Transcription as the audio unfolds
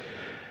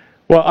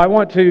Well, I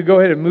want to go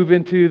ahead and move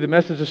into the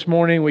message this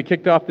morning. We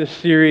kicked off this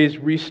series,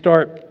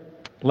 Restart,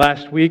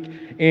 last week.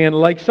 And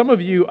like some of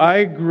you,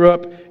 I grew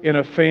up in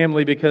a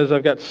family because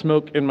I've got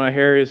smoke in my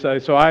hair.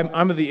 So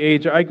I'm of the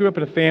age, I grew up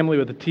in a family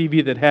with a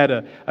TV that had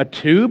a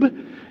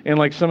tube. And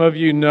like some of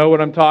you know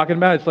what I'm talking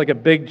about, it's like a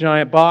big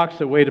giant box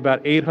that weighed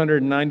about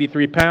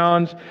 893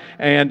 pounds.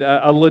 And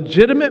a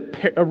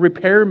legitimate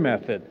repair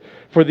method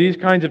for these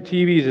kinds of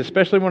TVs,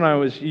 especially when I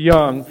was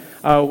young,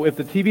 if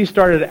the TV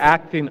started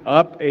acting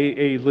up,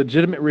 a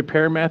legitimate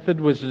repair method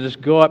was to just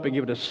go up and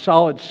give it a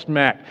solid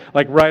smack,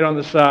 like right on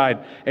the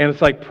side, and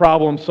it's like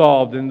problem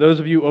solved. And those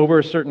of you over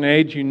a certain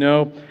age, you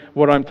know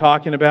what I'm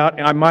talking about.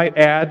 And I might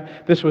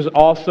add, this was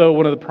also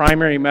one of the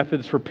primary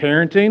methods for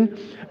parenting.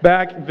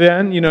 Back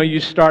then, you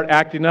start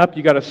acting up,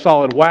 you got a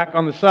solid whack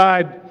on the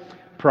side,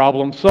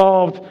 problem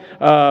solved.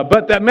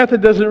 But that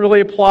method doesn't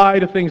really apply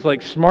to things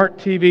like smart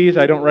TVs.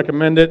 I don't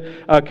recommend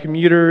it.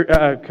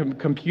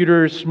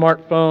 Computers,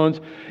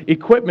 smartphones,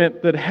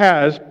 equipment that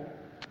has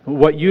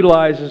what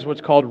utilizes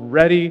what's called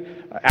ready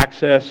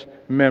access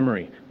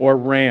memory, or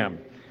RAM.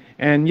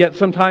 And yet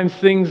sometimes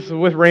things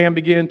with RAM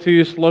begin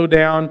to slow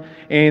down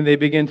and they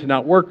begin to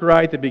not work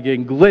right, they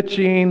begin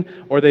glitching,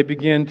 or they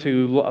begin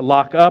to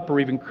lock up or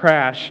even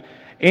crash.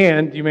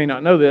 And you may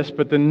not know this,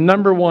 but the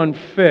number one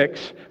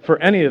fix for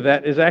any of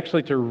that is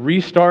actually to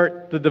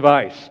restart the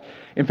device.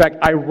 In fact,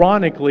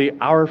 ironically,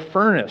 our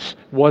furnace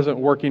wasn't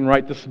working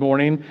right this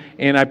morning,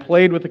 and I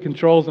played with the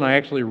controls and I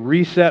actually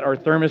reset our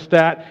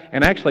thermostat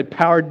and actually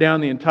powered down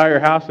the entire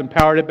house and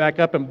powered it back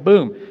up, and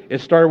boom, it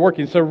started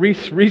working. So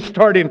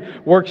restarting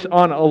works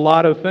on a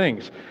lot of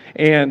things.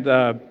 And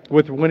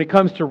when it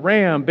comes to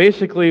RAM,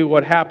 basically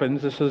what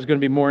happens, this is going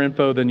to be more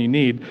info than you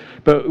need,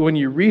 but when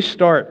you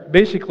restart,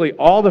 basically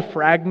all the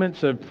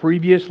fragments of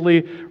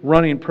previously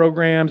running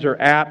programs or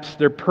apps,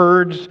 they're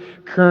purged,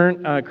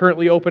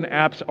 currently open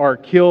apps are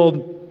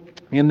killed,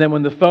 and then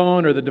when the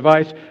phone or the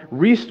device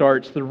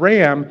restarts, the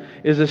RAM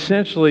is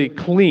essentially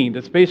cleaned.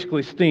 It's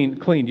basically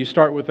cleaned. You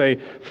start with a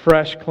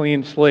fresh,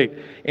 clean slate.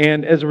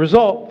 And as a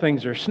result,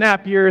 things are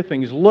snappier,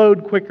 things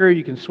load quicker,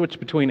 you can switch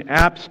between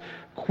apps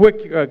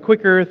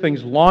quicker,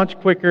 things launch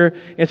quicker.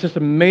 It's just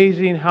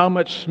amazing how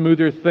much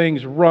smoother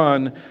things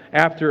run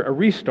after a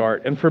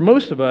restart. And for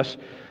most of us,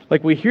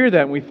 like we hear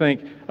that and we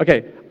think,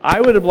 okay,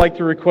 I would have liked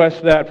to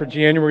request that for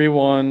January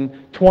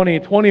 1,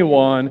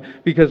 2021,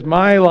 because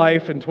my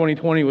life in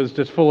 2020 was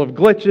just full of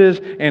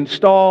glitches and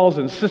stalls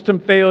and system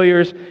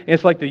failures. And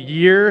it's like the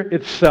year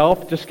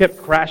itself just kept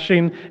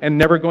crashing and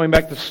never going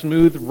back to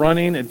smooth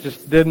running. It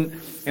just didn't.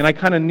 And I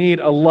kind of need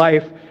a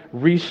life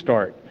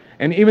restart.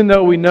 And even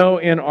though we know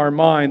in our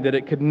mind that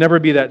it could never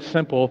be that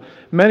simple,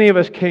 many of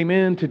us came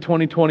into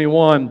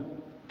 2021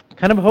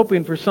 kind of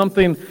hoping for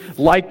something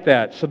like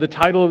that. So the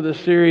title of this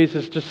series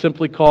is just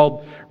simply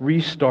called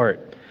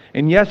Restart.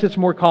 And yes, it's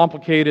more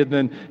complicated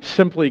than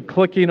simply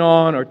clicking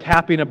on or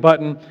tapping a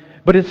button,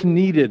 but it's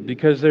needed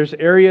because there's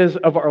areas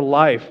of our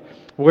life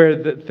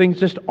where things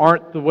just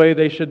aren't the way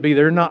they should be.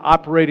 They're not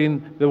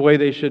operating the way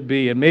they should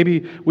be. And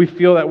maybe we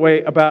feel that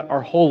way about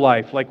our whole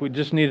life, like we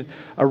just need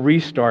a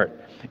restart.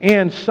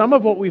 And some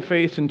of what we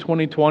faced in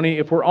 2020,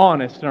 if we're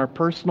honest, in our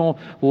personal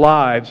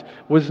lives,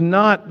 was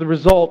not the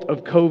result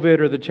of COVID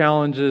or the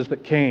challenges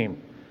that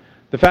came.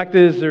 The fact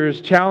is, there's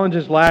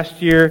challenges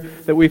last year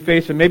that we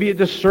faced, and maybe it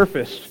just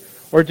surfaced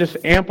or just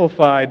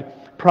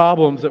amplified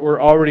problems that were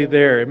already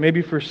there. And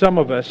maybe for some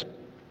of us,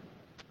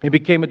 it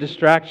became a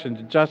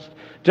distraction to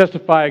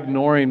justify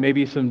ignoring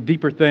maybe some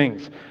deeper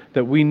things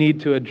that we need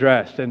to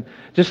address. And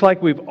just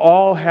like we've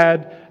all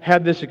had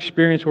this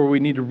experience where we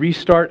need to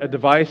restart a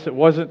device that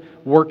wasn't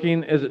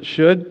working as it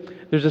should,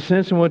 there's a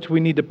sense in which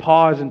we need to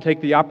pause and take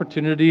the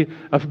opportunity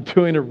of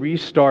doing a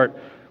restart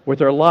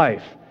with our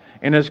life.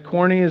 And as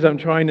corny as I'm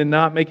trying to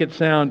not make it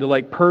sound, to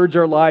like purge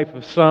our life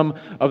of some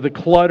of the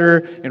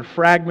clutter and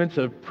fragments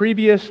of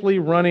previously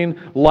running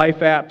life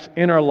apps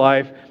in our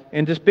life,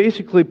 and just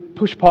basically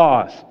push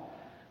pause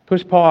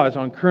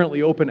on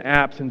currently open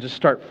apps and just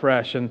start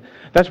fresh. And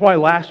that's why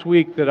last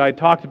week that I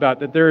talked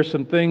about that there are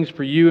some things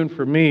for you and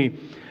for me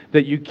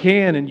that you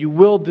can and you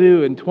will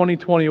do in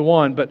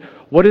 2021. But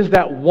what is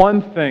that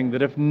one thing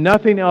that if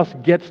nothing else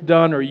gets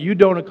done or you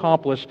don't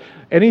accomplish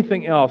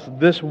anything else,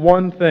 this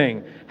one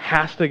thing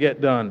has to get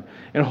done?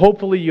 And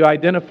hopefully you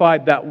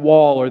identified that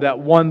wall or that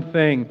one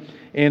thing.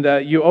 And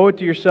you owe it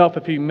to yourself,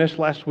 if you missed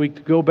last week,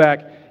 to go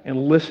back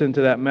and listen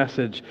to that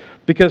message.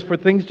 Because for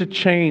things to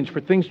change,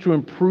 for things to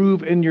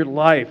improve in your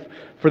life,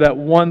 for that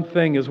one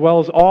thing, as well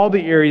as all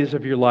the areas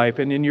of your life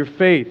and in your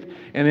faith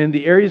and in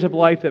the areas of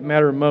life that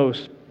matter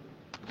most,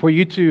 for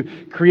you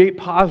to create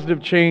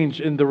positive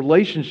change in the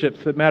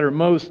relationships that matter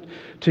most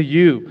to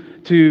you,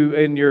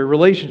 in your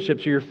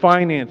relationships or your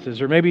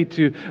finances, or maybe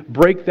to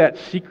break that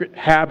secret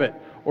habit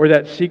or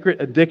that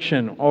secret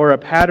addiction or a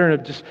pattern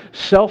of just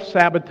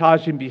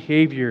self-sabotaging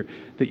behavior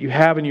that you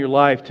have in your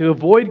life, to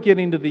avoid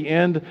getting to the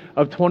end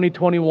of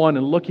 2021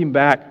 and looking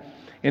back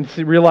and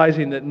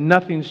realizing that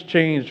nothing's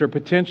changed or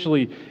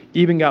potentially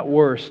even got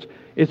worse.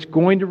 It's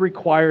going to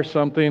require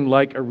something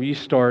like a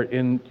restart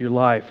in your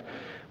life.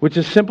 which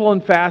is simple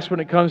and fast when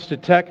it comes to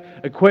tech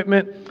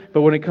equipment,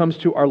 but when it comes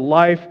to our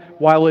life,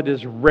 while it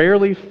is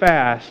rarely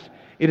fast,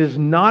 it is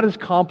not as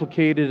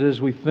complicated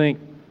as we think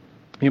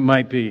it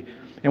might be.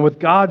 And with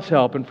God's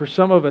help, and for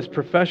some of us,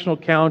 professional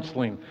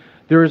counseling,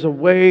 there is a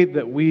way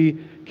that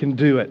we can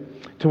do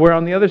it, to where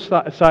on the other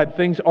side,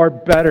 things are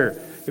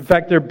better. In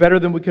fact, they're better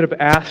than we could have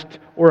asked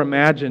or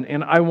imagined.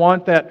 And I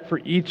want that for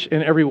each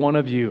and every one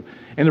of you.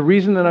 And the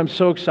reason that I'm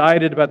so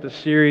excited about this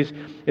series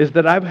is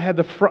that I've had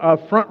the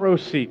front row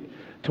seat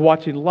to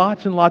watching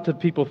lots and lots of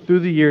people through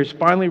the years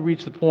finally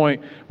reach the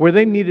point where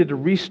they needed to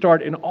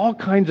restart in all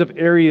kinds of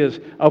areas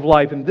of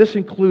life. And this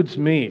includes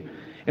me.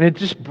 And it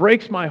just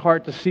breaks my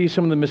heart to see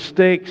some of the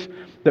mistakes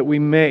that we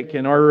make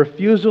and our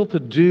refusal to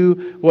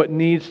do what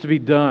needs to be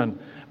done.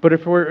 But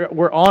if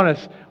we're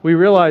honest, we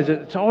realize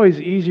that it's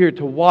always easier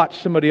to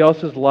watch somebody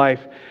else's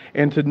life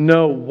and to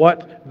know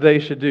what they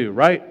should do,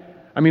 right?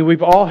 I mean,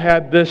 we've all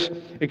had this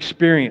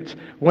experience.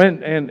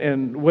 When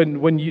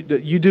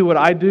you do what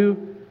I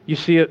do, you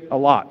see it a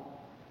lot.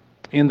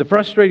 And the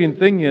frustrating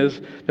thing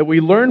is that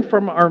we learn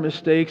from our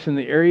mistakes in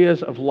the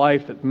areas of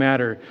life that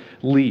matter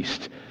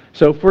least.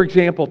 So, for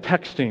example,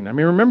 texting. I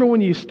mean, remember when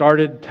you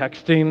started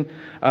texting?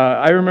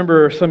 I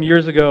remember some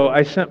years ago,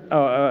 I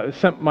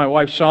sent my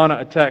wife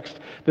Shauna a text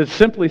that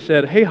simply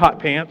said, "Hey, hot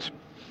pants,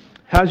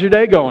 how's your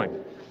day going?"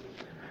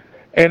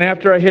 And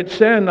after I hit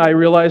send, I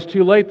realized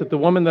too late that the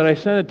woman that I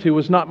sent it to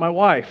was not my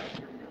wife.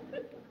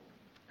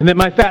 And then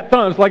my fat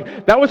thumb was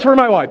like, that was for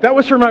my wife. That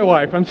was for my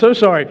wife. I'm so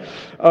sorry.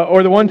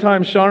 Or the one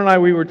time Sean and I,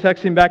 we were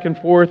texting back and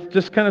forth,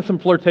 just kind of some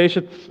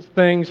flirtatious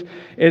things.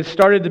 It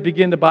started to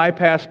begin to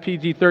bypass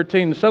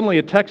PG-13. And suddenly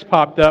a text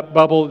popped up,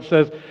 bubble, that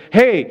says,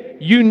 "Hey,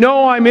 you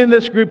know I'm in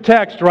this group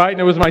text, right?" And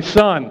it was my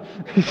son.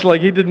 He's like,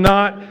 he did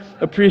not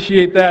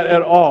appreciate that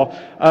at all.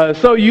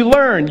 So you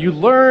learn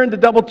to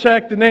double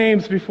check the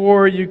names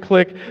before you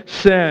click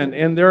send.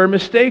 And there are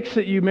mistakes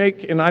that you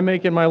make and I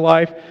make in my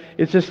life.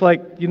 It's just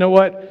like, you know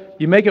what?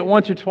 You make it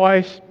once or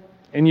twice,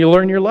 and you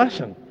learn your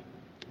lesson.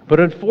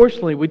 But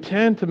unfortunately, we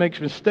tend to make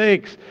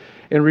mistakes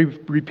and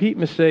repeat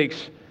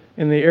mistakes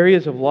in the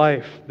areas of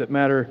life that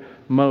matter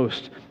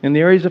most, in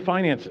the areas of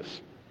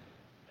finances,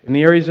 in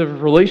the areas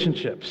of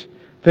relationships,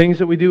 things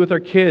that we do with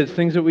our kids,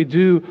 things that we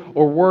do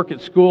or work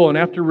at school. And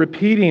after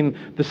repeating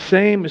the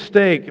same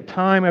mistake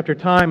time after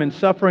time and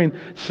suffering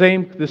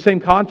the same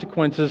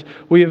consequences,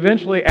 we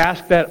eventually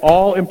ask that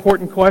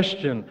all-important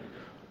question,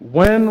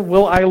 when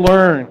will I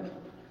learn?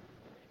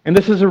 And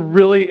this is a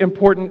really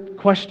important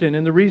question,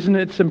 and the reason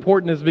it's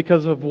important is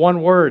because of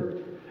one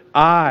word,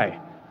 I.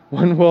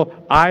 When will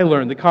I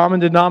learn? The common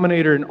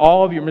denominator in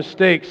all of your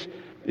mistakes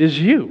is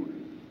you.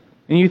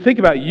 And you think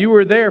about it, you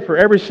were there for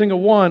every single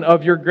one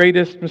of your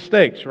greatest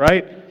mistakes,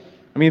 right?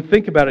 I mean,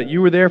 think about it.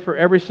 You were there for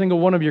every single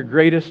one of your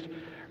greatest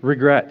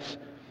regrets.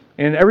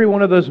 And every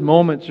one of those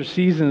moments or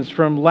seasons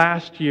from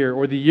last year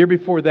or the year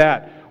before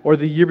that or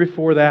the year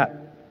before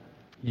that,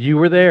 you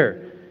were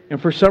there.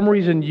 And for some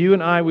reason, you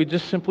and I, we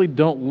just simply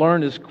don't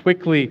learn as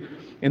quickly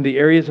in the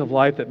areas of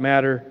life that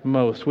matter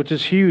most, which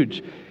is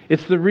huge.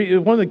 It's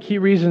one of the key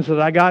reasons that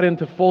I got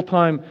into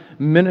full-time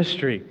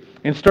ministry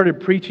and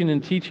started preaching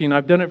and teaching.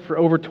 I've done it for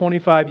over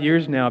 25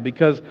 years now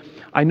because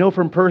I know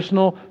from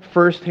personal,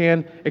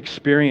 first-hand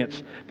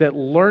experience that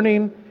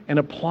learning and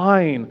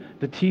applying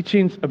the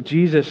teachings of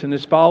Jesus and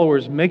His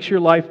followers makes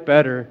your life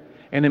better,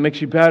 and it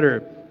makes you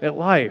better at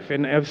life.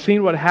 And I've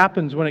seen what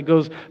happens when it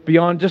goes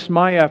beyond just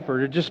my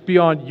effort or just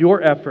beyond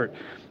your effort,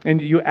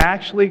 and you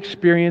actually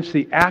experience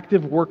the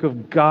active work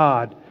of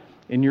God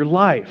in your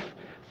life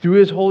through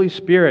His Holy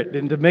Spirit,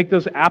 and to make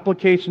those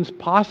applications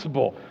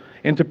possible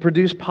and to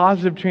produce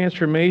positive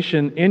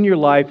transformation in your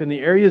life in the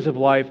areas of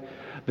life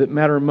that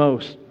matter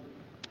most.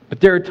 But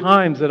there are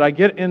times that I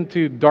get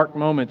into dark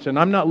moments, and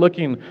I'm not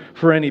looking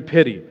for any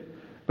pity.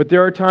 But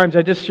there are times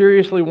I just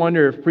seriously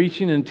wonder if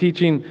preaching and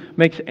teaching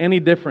makes any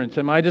difference.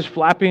 Am I just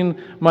flapping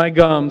my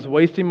gums,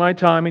 wasting my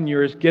time and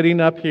yours, getting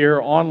up here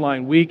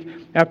online week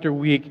after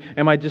week?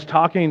 Am I just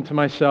talking to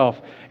myself?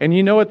 And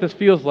you know what this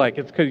feels like.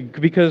 It's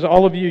because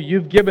all of you,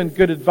 you've given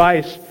good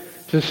advice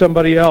to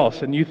somebody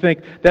else, and you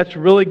think that's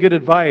really good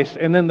advice,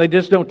 and then they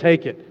just don't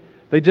take it.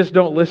 They just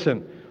don't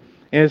listen.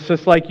 And it's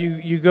just like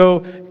you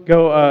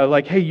go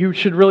like, hey, you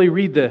should really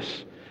read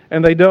this,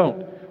 and they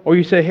don't. Or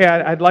you say, hey,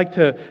 I'd like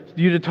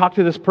you to talk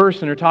to this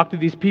person or talk to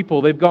these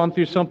people. They've gone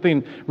through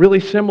something really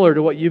similar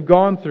to what you've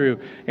gone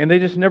through, and they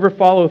just never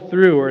follow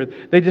through, or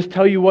they just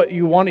tell you what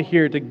you want to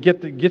hear to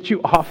get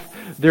you off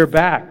their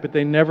back, but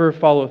they never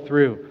follow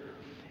through.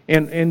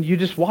 And you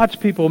just watch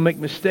people make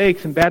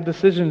mistakes and bad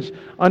decisions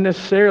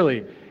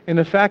unnecessarily. And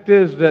the fact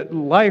is that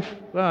life,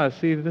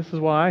 this is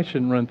why I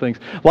shouldn't run things.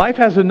 Life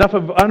has enough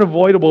of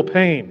unavoidable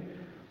pain.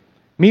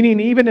 Meaning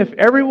even if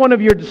every one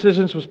of your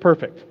decisions was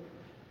perfect,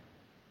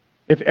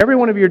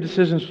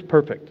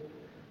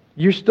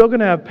 you're still going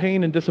to have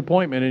pain and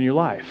disappointment in your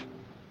life.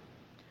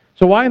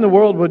 So why in the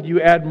world would you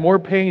add more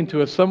pain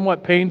to a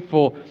somewhat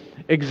painful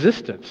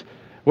existence?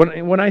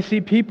 When I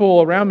see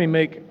people around me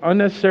make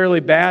unnecessarily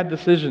bad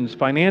decisions,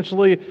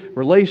 financially,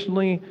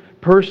 relationally,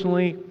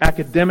 personally,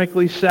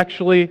 academically,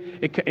 sexually,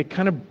 it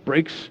kind of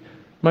breaks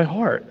my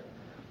heart.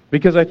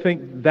 Because I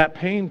think that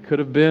pain could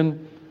have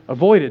been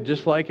avoided,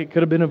 just like it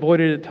could have been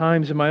avoided at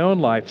times in my own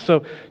life.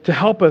 So to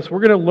help us, we're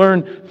going to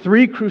learn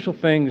 3 crucial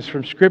things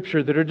from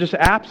Scripture that are just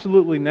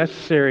absolutely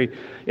necessary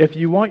if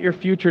you want your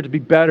future to be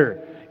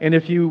better, and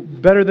if you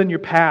better than your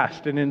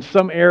past, and in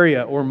some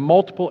area or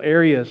multiple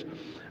areas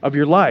of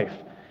your life.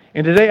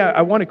 And today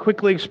I want to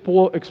quickly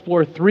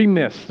explore 3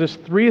 myths,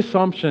 just 3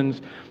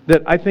 assumptions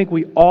that I think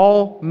we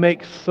all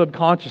make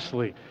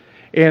subconsciously.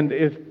 And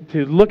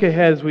to look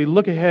ahead, as we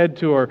look ahead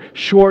to our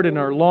short and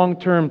our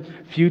long-term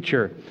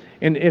future.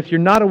 And if you're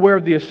not aware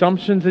of the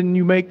assumptions that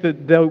you make,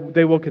 that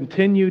they will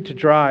continue to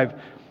drive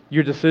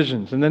your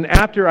decisions. And then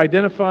after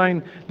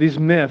identifying these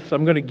myths,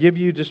 I'm going to give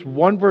you just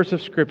one verse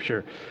of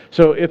Scripture.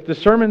 So if the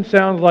sermon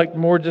sounds like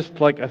more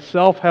just like a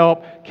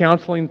self-help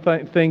counseling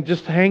thing,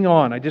 just hang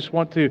on. I just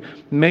want to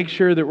make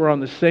sure that we're on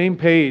the same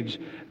page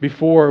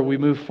before we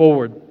move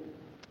forward.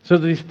 So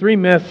these 3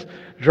 myths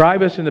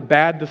drive us into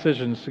bad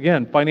decisions.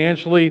 Again,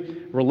 financially,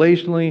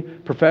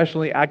 relationally,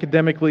 professionally,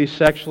 academically,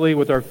 sexually,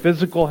 with our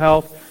physical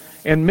health.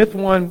 And myth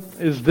 1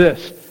 is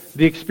this,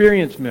 the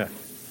experience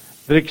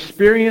myth. That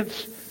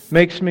experience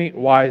makes me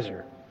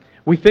wiser.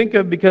 We think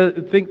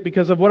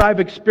because of what I've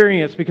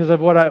experienced, because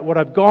of what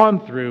I've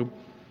gone through,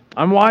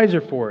 I'm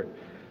wiser for it.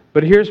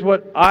 But here's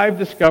what I've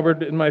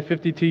discovered in my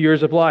 52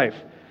 years of life.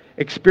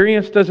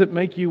 Experience doesn't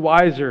make you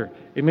wiser,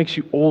 it makes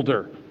you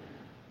older.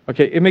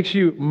 Okay, it makes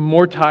you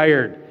more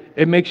tired.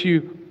 It makes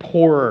you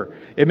poorer.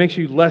 It makes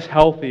you less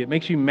healthy. It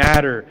makes you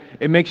madder.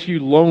 It makes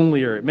you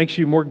lonelier. It makes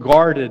you more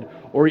guarded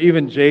or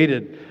even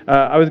jaded.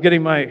 I was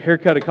getting my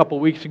haircut a couple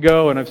weeks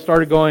ago, and I've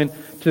started going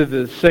to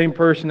the same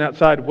person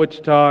outside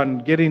Wichita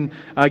and getting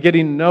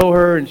to know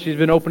her, and she's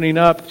been opening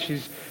up.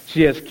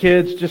 She has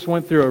kids, just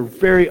went through a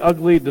very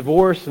ugly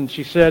divorce, and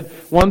she said,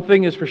 one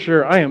thing is for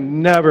sure, I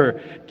am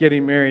never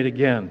getting married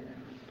again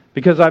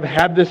because I've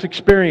had this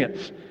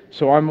experience,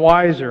 so I'm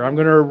wiser. I'm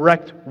going to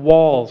erect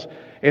walls.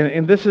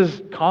 And this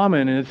is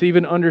common, and it's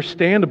even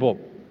understandable.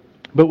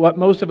 But what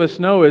most of us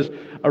know is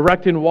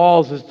erecting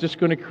walls is just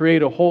going to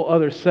create a whole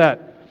other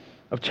set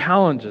of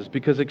challenges,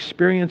 because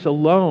experience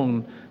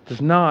alone does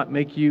not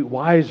make you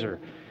wiser.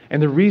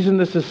 And the reason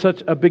this is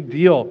such a big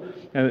deal,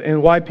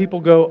 and why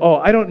people go, oh,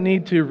 I don't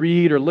need to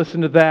read or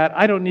listen to that.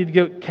 I don't need to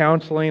get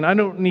counseling. I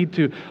don't need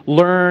to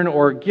learn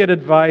or get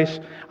advice.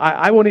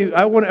 I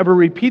won't ever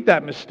repeat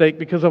that mistake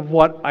because of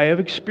what I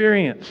have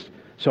experienced.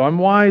 So I'm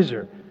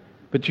wiser.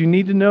 But you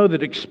need to know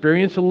that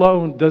experience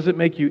alone doesn't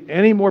make you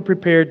any more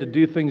prepared to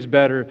do things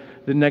better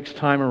the next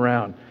time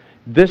around.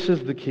 This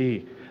is the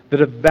key,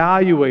 that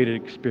evaluated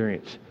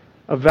experience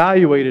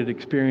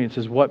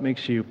is what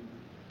makes you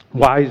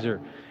wiser.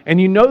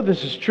 And you know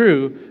this is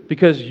true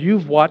because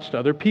you've watched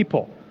other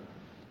people.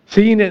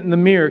 Seeing it in the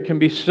mirror can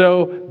be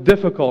so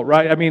difficult,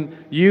 right? I mean,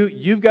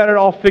 you've got it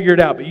all figured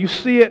out, but you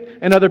see it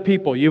in other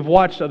people. You've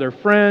watched other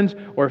friends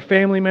or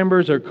family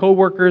members or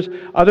coworkers.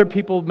 Other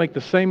people make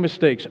the same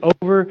mistakes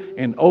over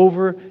and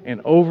over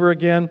and over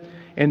again.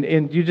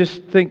 And you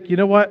just think, you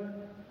know what?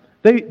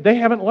 They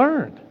haven't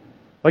learned.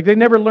 Like they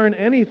never learned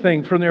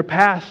anything from their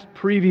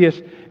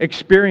previous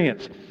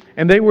experience.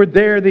 And they were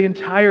there the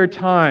entire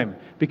time,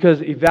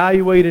 because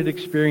evaluated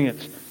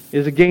experience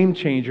is a game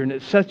changer, and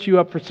it sets you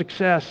up for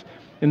success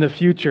in the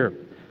future.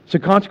 So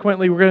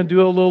consequently, we're going to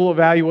do a little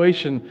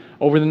evaluation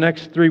over the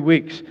next 3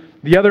 weeks.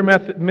 The other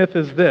myth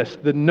is this,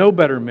 the know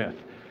better myth.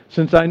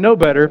 Since I know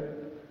better,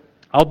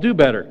 I'll do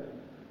better.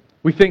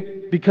 We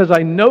think because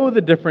I know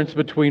the difference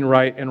between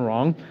right and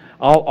wrong,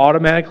 I'll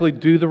automatically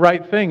do the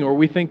right thing. Or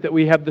we think that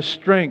we have the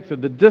strength or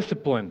the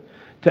discipline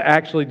to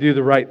actually do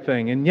the right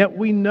thing. And yet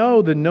we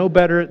know that know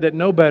better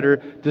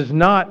does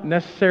not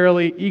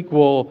necessarily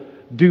equal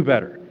do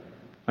better.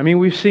 I mean,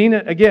 we've seen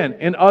it, again,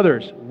 in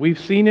others. We've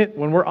seen it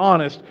when we're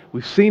honest.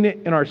 We've seen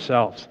it in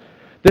ourselves.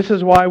 This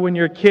is why when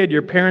you're a kid,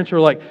 your parents are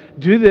like,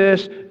 do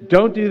this,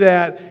 don't do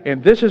that,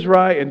 and this is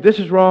right, and this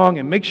is wrong,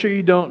 and make sure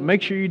you don't,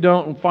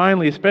 And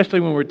finally, especially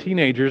when we're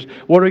teenagers,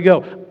 where do we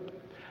go?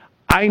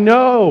 I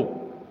know.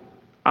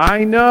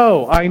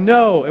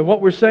 And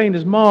what we're saying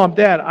is, Mom,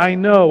 Dad, I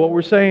know. What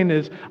we're saying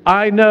is,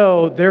 I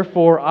know,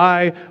 therefore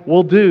I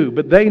will do.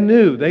 But they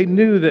knew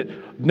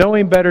that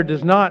knowing better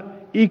does not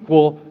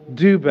equal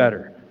do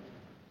better.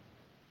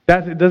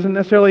 That doesn't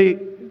necessarily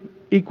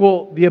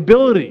equal the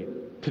ability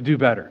to do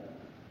better.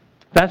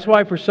 That's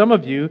why for some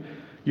of you,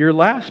 your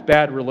last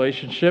bad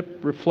relationship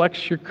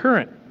reflects your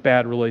current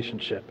bad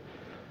relationship.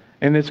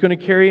 And it's going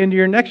to carry into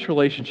your next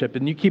relationship.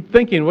 And you keep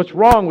thinking, what's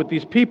wrong with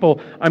these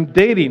people I'm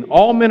dating?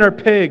 All men are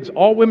pigs.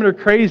 All women are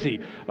crazy.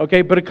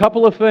 Okay, but a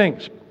couple of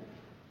things.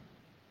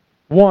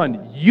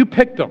 One, you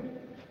picked them.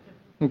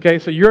 Okay,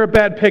 so you're a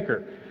bad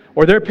picker.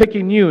 Or they're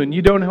picking you and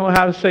you don't know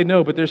how to say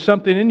no, but there's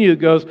something in you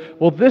that goes,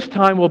 well, this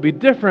time will be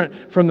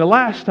different from the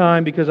last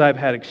time because I've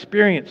had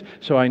experience,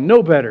 so I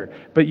know better.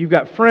 But you've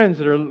got friends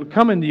that are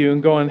coming to you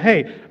and going,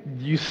 hey,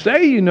 you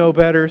say you know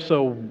better,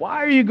 so why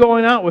are you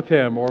going out with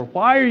him? Or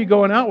why are you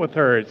going out with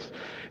her?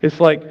 It's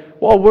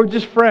like, well, we're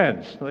just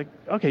friends. Like,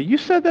 okay, you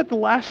said that the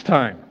last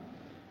time.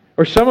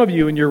 Or some of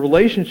you in your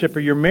relationship or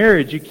your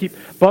marriage, you keep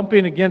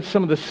bumping against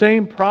some of the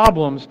same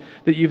problems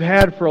that you've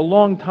had for a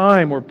long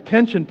time, or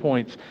tension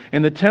points,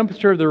 and the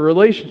temperature of the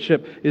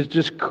relationship is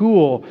just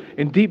cool,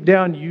 and deep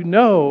down you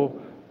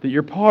know that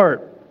you're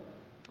part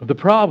of the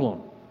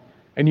problem.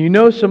 And you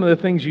know some of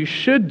the things you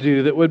should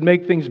do that would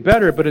make things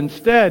better, but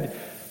instead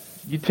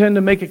you tend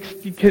to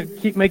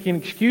keep making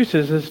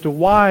excuses as to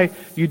why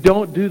you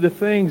don't do the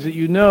things that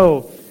you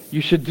know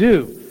you should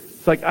do.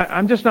 It's like,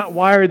 I'm just not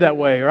wired that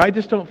way, or I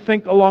just don't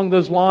think along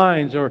those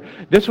lines, or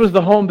this was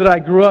the home that I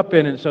grew up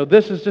in, and so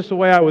this is just the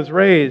way I was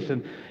raised.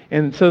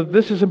 And so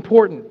this is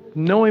important.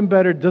 Knowing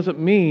better doesn't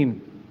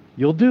mean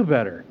you'll do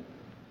better,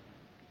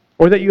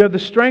 or that you have the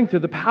strength or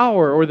the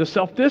power or the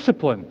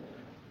self-discipline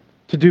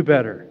to do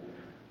better.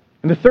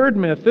 And the third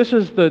myth, this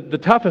is the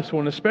toughest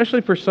one,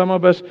 especially for some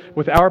of us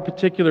with our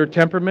particular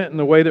temperament and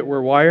the way that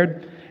we're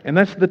wired, and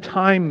that's the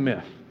time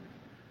myth.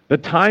 The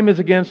time is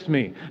against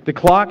me. The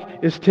clock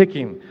is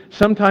ticking.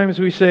 Sometimes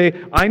we say,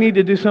 I need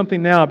to do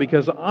something now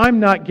because I'm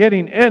not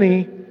getting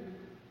any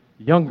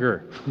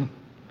younger.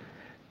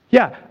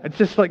 Yeah, it's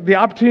just like the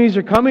opportunities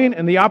are coming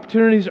and the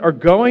opportunities are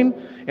going,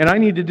 and I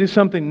need to do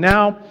something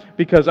now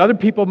because other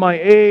people my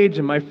age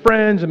and my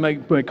friends and my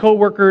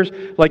coworkers,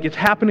 like it's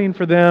happening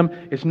for them.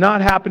 It's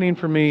not happening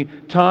for me.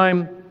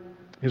 Time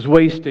is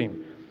wasting.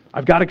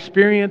 I've got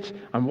experience,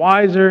 I'm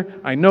wiser,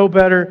 I know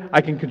better,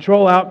 I can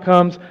control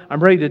outcomes, I'm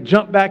ready to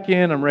jump back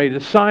in, I'm ready to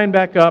sign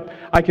back up,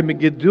 I can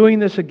begin doing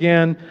this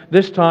again.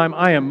 This time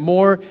I am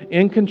more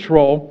in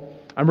control.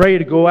 I'm ready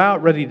to go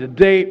out, ready to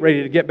date,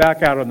 ready to get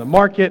back out on the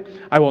market.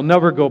 I will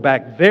never go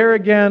back there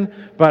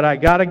again, but I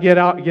got to get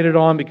out, get it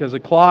on because the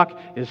clock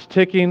is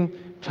ticking.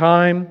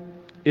 Time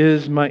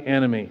is my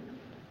enemy.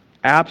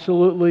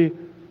 Absolutely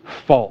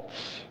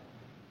false.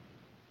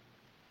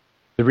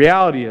 The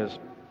reality is,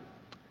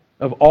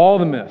 of all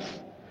the myths,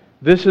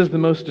 this is the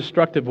most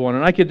destructive one.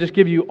 And I could just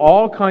give you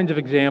all kinds of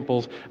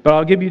examples, but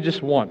I'll give you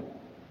just one.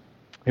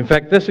 In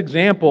fact, this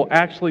example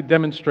actually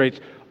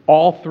demonstrates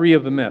all three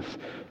of the myths.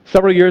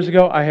 Several years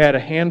ago, I had a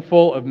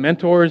handful of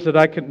mentors that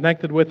I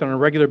connected with on a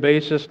regular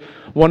basis.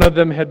 One of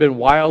them had been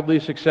wildly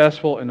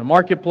successful in the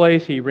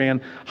marketplace. He ran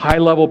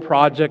high-level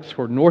projects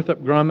for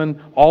Northrop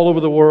Grumman all over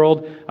the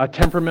world.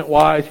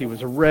 Temperament-wise, he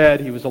was a red,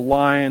 he was a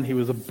lion, he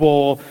was a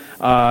bull.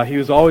 He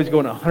was always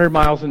going 100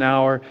 miles an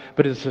hour.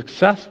 But as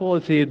successful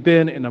as he had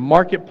been in the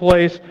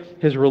marketplace,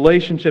 his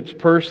relationships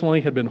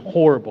personally had been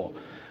horrible.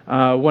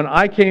 When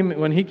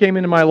he came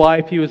into my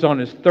life, he was on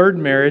his third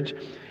marriage.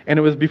 And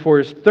it was before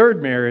his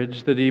third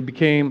marriage that he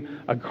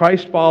became a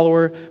Christ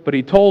follower. But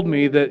he told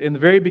me that in the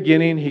very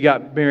beginning, he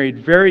got married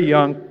very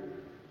young.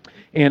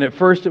 And at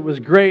first it was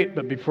great,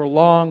 but before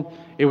long,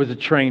 it was a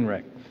train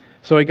wreck.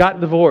 So he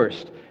got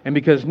divorced. And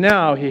because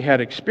now he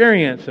had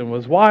experience and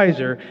was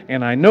wiser,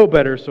 and I know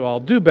better, so I'll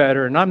do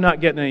better, and I'm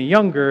not getting any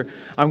younger,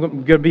 I'm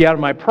going to be out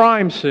of my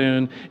prime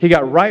soon, he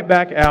got right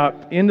back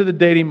out into the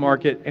dating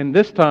market. And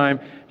this time,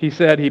 he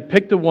said he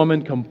picked a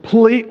woman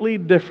completely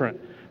different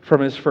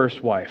from his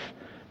first wife.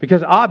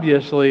 Because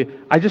obviously,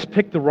 I just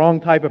picked the wrong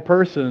type of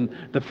person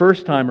the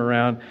first time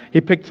around.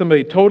 He picked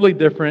somebody totally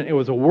different. It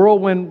was a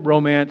whirlwind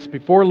romance.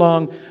 Before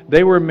long,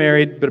 they were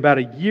married, but about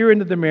a year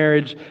into the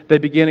marriage, they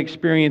began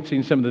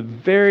experiencing some of the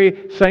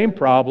very same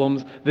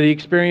problems that he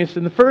experienced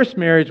in the first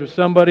marriage with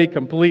somebody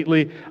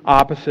completely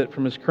opposite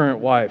from his current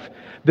wife.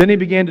 Then he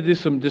began to do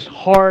some just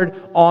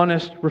hard,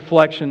 honest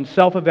reflection,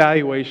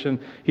 self-evaluation.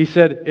 He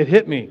said, it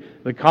hit me.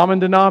 The common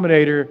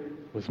denominator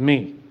was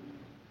me.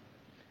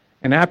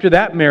 And after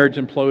that marriage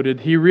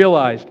imploded, he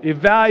realized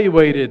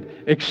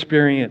evaluated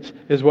experience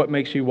is what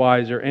makes you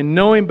wiser. And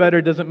knowing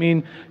better doesn't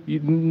mean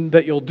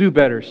that you'll do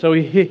better. So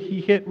he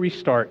hit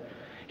restart.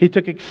 He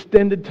took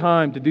extended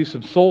time to do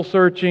some soul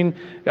searching,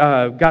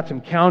 got some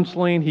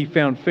counseling. He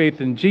found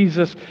faith in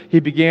Jesus. He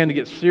began to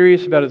get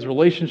serious about his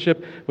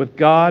relationship with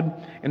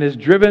God. And as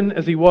driven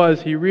as he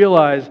was, he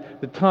realized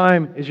that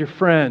time is your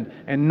friend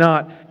and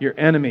not your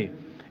enemy.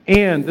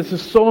 And this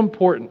is so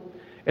important,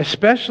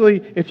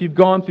 especially if you've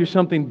gone through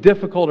something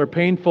difficult or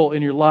painful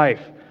in your life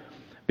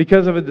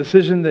because of a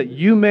decision that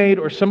you made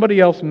or somebody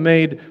else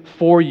made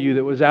for you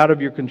that was out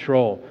of your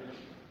control.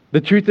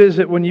 The truth is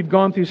that when you've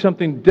gone through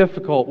something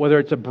difficult, whether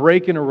it's a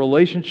break in a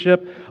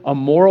relationship, a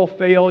moral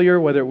failure,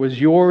 whether it was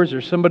yours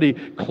or somebody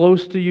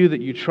close to you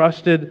that you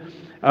trusted,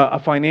 a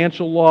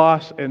financial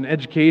loss, an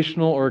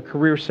educational or a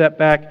career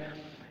setback,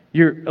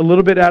 you're a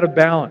little bit out of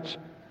balance.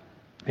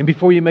 And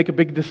before you make a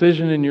big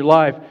decision in your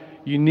life,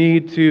 you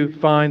need to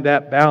find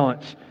that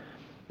balance.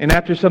 And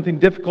after something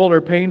difficult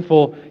or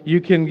painful, you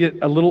can get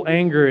a little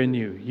anger in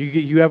you.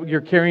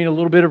 You're carrying a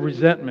little bit of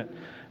resentment,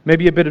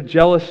 maybe a bit of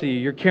jealousy.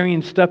 You're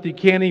carrying stuff that you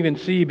can't even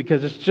see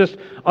because it's just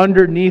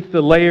underneath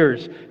the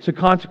layers. So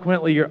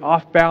consequently, you're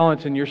off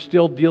balance and you're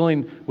still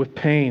dealing with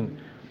pain.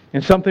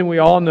 And something we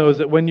all know is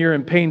that when you're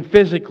in pain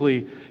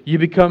physically, you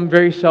become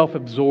very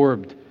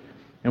self-absorbed.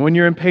 And when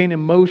you're in pain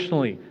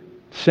emotionally,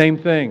 same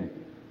thing.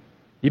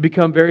 You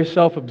become very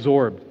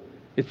self-absorbed.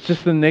 It's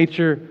just the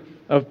nature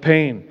of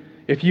pain.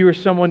 If you are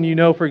someone you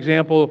know, for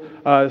example,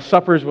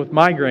 suffers with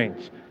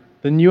migraines,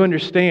 then you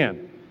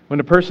understand When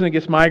a person that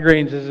gets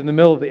migraines is in the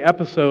middle of the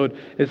episode,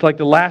 it's like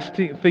the last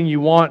thing you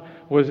want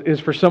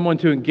is for someone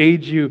to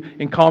engage you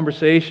in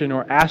conversation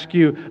or ask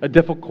you a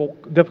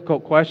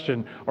difficult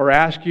question or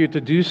ask you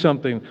to do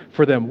something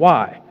for them.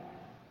 Why?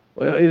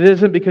 Well, it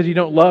isn't because you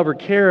don't love or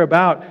care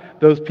about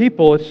those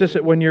people. It's just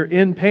that when you're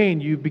in pain,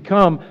 you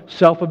become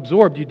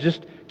self-absorbed. You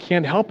just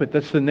can't help it.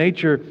 That's the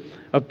nature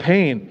of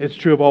pain. It's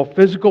true of all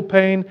physical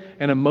pain,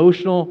 and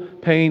emotional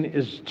pain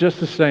is just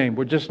the same.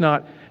 We're just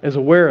not as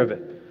aware of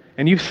it.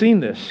 And you've seen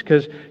this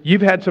because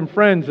you've had some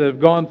friends that have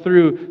gone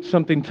through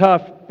something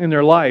tough in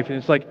their life. And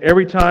it's like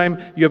every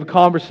time you have a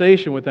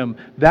conversation with them,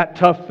 that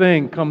tough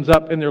thing comes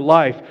up in their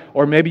life.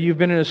 Or maybe you've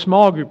been in a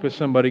small group with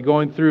somebody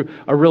going through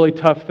a really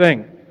tough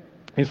thing.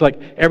 It's like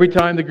every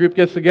time the group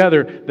gets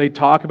together, they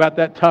talk about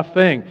that tough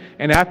thing.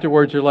 And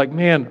afterwards, you're like,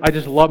 man, I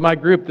just love my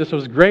group. This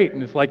was great.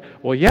 And it's like,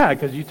 well, yeah,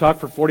 because you talked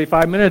for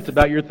 45 minutes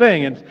about your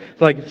thing. And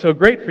it's like, it's so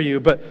great for you.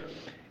 But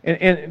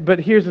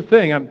here's the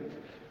thing.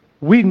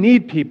 We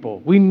need people.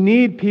 We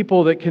need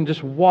people that can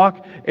just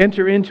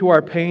enter into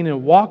our pain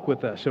and walk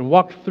with us and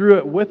walk through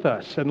it with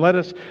us and let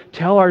us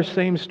tell our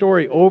same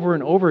story over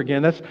and over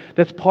again.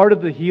 That's part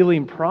of the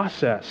healing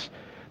process.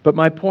 But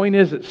my point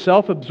is that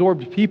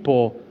self-absorbed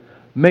people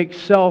make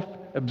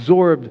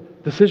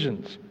self-absorbed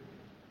decisions.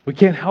 We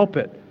can't help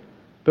it.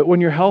 But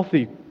when you're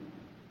healthy,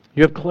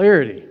 you have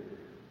clarity.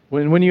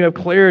 When you have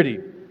clarity,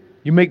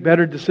 you make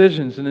better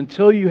decisions. And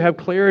until you have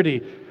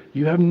clarity,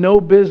 you have no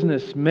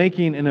business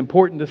making an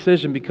important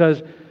decision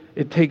because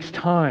it takes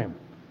time.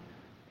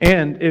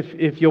 And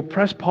if you'll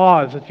press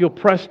pause, if you'll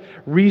press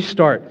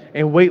restart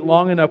and wait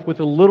long enough with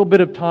a little bit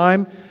of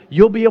time,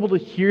 you'll be able to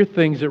hear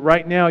things that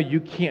right now you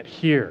can't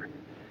hear.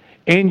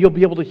 And you'll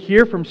be able to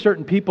hear from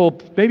certain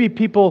people, maybe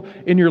people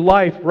in your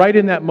life right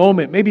in that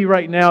moment, maybe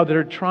right now that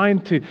are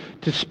trying to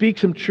speak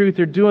some truth.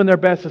 They're doing their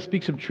best to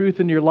speak some truth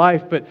in your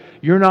life, but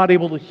you're not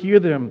able to hear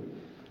them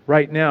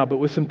right now. But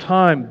with some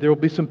time, there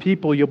will be some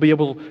people you'll be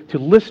able to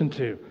listen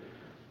to.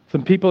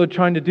 Some people are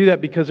trying to do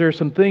that because there are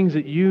some things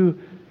that you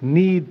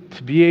need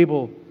to be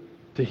able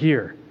to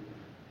hear.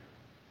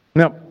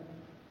 Now,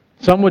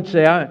 some would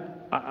say,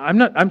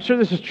 I'm sure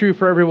this is true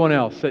for everyone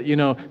else,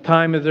 that,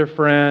 time is their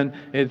friend,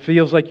 it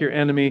feels like your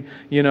enemy,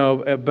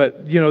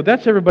 but,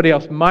 that's everybody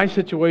else. My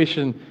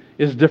situation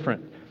is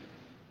different.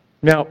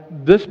 Now,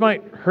 this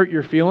might hurt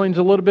your feelings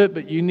a little bit,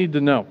 but you need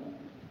to know.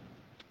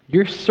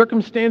 Your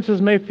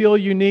circumstances may feel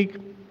unique,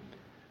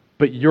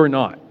 but you're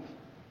not.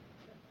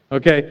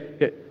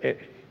 Okay?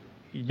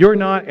 You're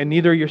not, and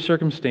neither are your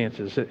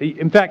circumstances.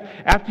 In fact,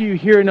 after you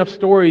hear enough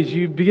stories,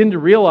 you begin to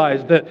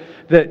realize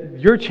that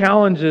your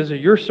challenges or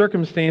your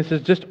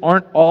circumstances just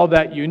aren't all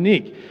that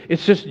unique.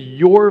 It's just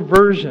your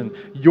version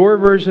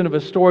of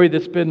a story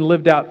that's been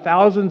lived out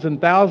thousands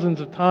and thousands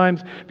of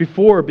times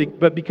before,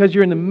 but because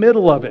you're in the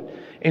middle of it,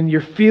 and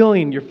you're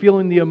feeling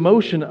the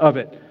emotion of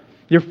it.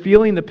 You're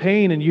feeling the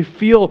pain, and you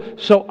feel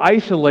so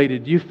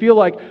isolated. You feel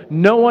like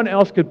no one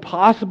else could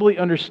possibly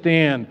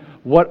understand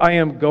what I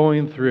am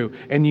going through.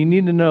 And you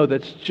need to know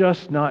that's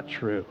just not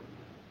true.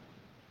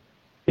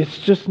 It's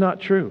just not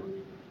true.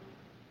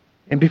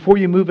 And before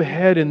you move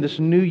ahead in this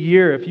new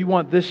year, if you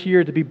want this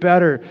year to be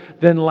better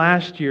than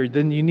last year,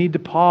 then you need to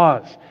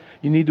pause.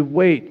 You need to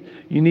wait.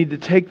 You need to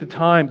take the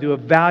time to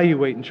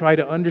evaluate and try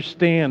to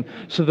understand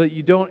so that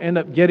you don't end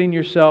up getting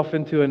yourself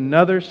into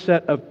another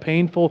set of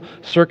painful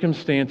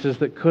circumstances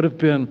that could have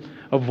been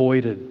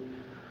avoided.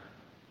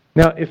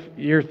 Now, if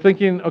you're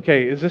thinking,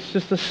 okay, is this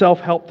just a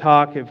self-help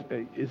talk?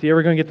 Is he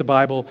ever going to get the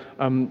Bible?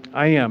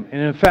 I am.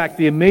 And in fact,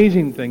 the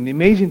amazing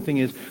thing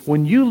is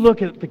when you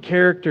look at the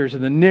characters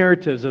and the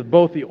narratives of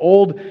both the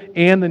Old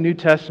and the New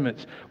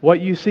Testaments, what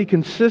you see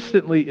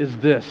consistently is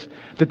this,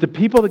 that the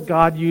people that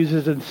God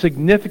uses in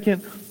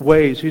significant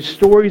ways, whose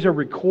stories are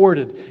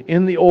recorded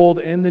in the Old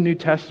and the New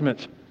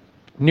Testaments,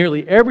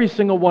 nearly every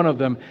single one of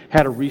them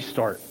had a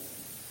restart.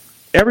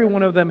 Every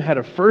one of them had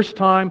a first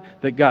time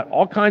that got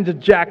all kinds of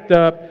jacked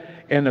up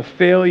and a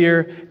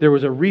failure. There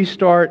was a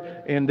restart,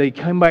 and they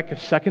came back a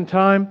second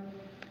time.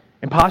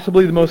 And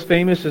possibly the most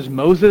famous is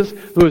Moses,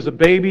 who is a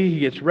baby. He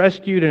gets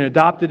rescued and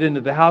adopted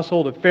into the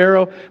household of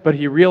Pharaoh, but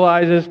he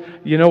realizes,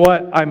 you know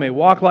what? I may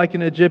walk like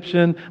an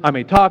Egyptian, I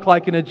may talk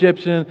like an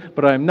Egyptian,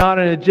 but I am not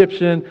an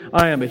Egyptian.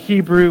 I am a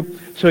Hebrew.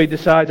 So he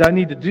decides, I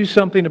need to do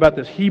something about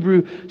this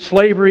Hebrew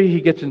slavery.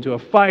 He gets into a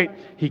fight.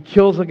 He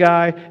kills a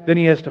guy. Then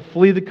he has to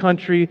flee the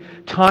country.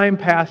 Time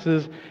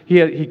passes.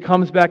 He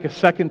comes back a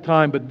second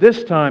time, but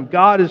this time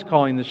God is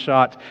calling the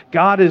shots.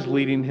 God is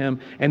leading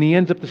him, and he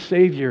ends up the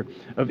Savior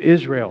of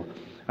Israel.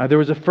 There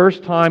was a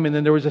first time, and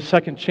then there was a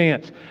second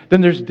chance.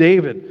 Then there's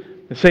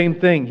David. The same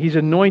thing. He's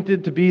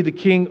anointed to be the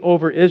king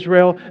over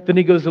Israel. Then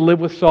he goes to live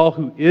with Saul,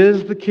 who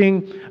is the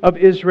king of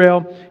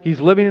Israel. He's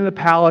living in the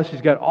palace.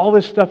 He's got all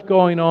this stuff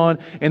going on.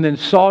 And then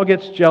Saul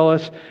gets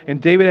jealous, and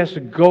David has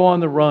to go on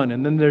the run.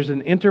 And then there's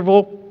an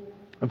interval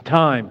of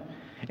time.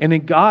 And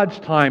in God's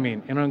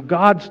timing and on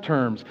God's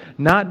terms,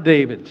 not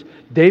David's.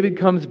 David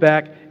comes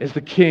back as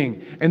the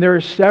king. And there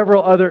are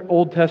several other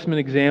Old Testament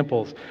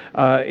examples.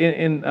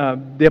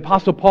 The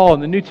Apostle Paul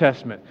in the New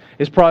Testament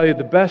is probably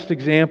the best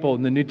example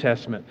in the New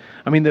Testament.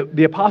 I mean,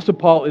 the Apostle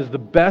Paul is the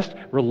best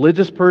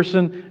religious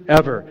person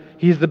ever.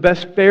 He's the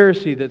best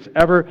Pharisee that's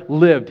ever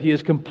lived. He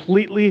is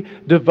completely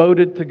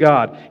devoted to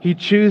God. He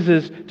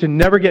chooses to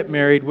never get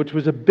married, which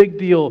was a big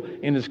deal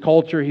in his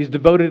culture. He's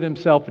devoted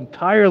himself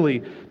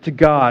entirely to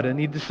God. And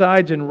he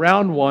decides in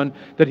round one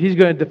that he's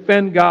going to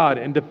defend God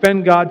and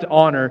defend God's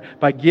honor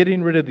by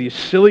getting rid of these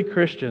silly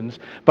Christians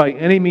by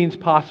any means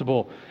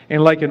possible.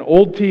 And like an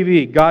old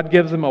TV, God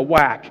gives him a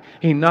whack.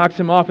 He knocks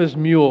him off his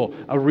mule.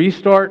 A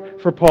restart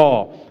for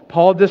Paul.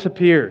 Paul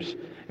disappears.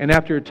 And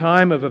after a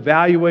time of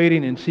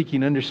evaluating and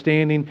seeking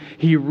understanding,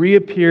 he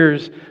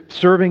reappears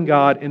serving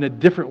God in a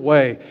different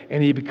way.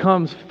 And he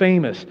becomes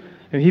famous.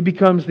 And he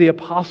becomes the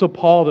Apostle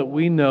Paul that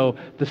we know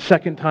the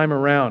second time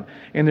around.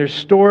 And there's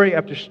story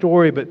after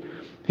story, but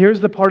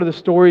here's the part of the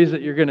stories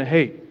that you're going to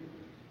hate.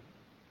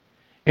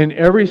 In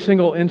every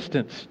single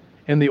instance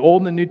in the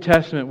Old and the New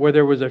Testament where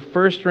there was a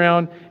first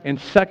round and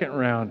second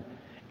round,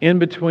 in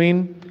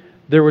between,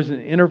 there was an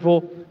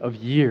interval of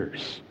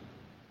years.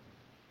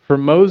 For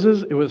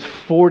Moses, it was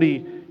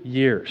 40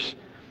 years.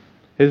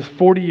 It was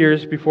 40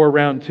 years before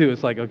round two.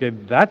 It's like, okay,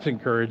 that's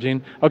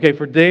encouraging. Okay,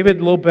 for David, a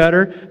little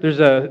better. There's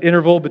an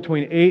interval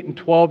between 8 and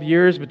 12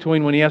 years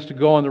between when he has to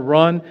go on the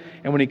run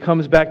and when he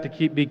comes back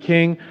to be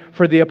king.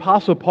 For the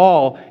Apostle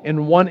Paul,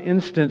 in one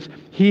instance,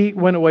 he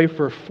went away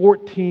for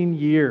 14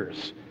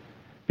 years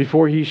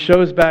before he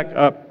shows back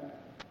up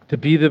to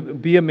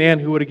be a man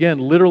who would, again,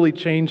 literally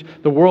change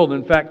the world.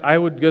 In fact, I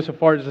would go so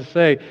far as to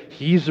say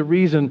he's the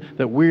reason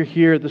that we're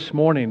here this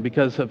morning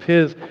because of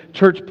his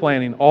church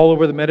planting all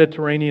over the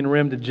Mediterranean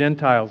rim to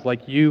Gentiles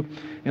like you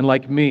and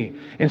like me.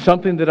 And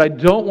something that I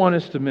don't want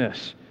us to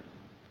miss,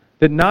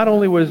 that not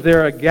only was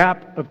there a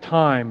gap of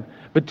time,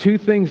 but two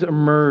things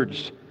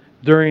emerged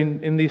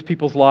in these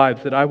people's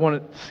lives that I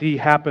want to see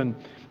happen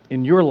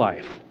in your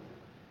life.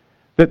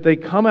 That they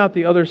come out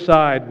the other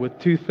side with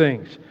two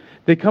things.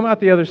 They come out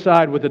the other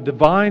side with a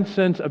divine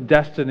sense of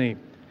destiny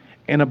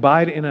and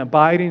an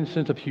abiding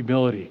sense of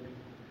humility.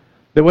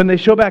 That when they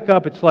show back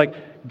up, it's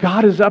like,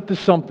 God is up to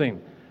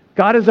something.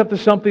 God is up to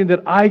something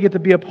that I get to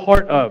be a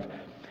part of.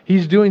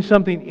 He's doing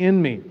something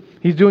in me.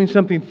 He's doing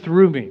something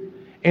through me.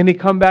 And they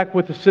come back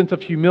with a sense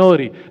of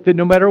humility that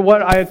no matter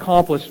what I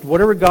accomplish,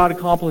 whatever God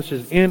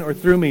accomplishes in or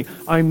through me,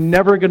 I'm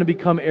never going to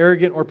become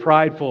arrogant or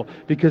prideful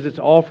because it's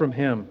all from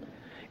Him.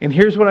 And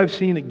here's what I've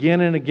seen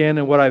again and again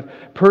and what I've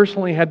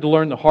personally had to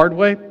learn the hard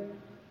way.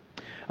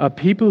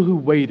 People who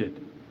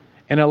waited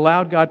and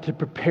allowed God to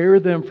prepare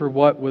them for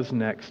what was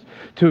next,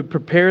 to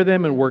prepare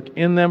them and work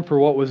in them for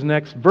what was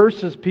next,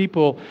 versus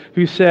people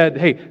who said,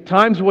 hey,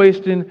 time's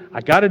wasting, I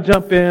got to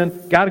jump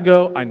in, got to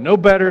go, I know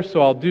better,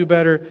 so I'll do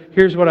better.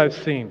 Here's what I've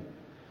seen.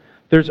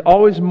 There's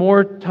always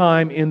more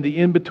time in the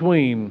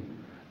in-between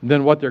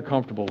than what they're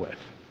comfortable with.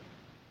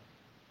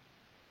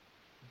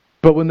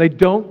 But when they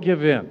don't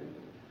give in,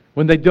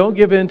 when they don't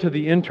give in to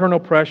the internal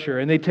pressure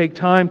and they take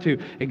time to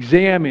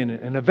examine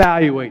and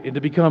evaluate and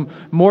to become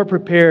more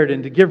prepared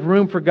and to give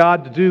room for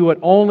God to do what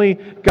only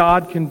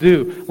God can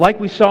do. Like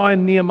we saw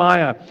in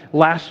Nehemiah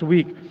last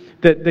week,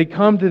 that they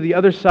come to the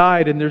other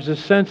side and there's a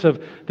sense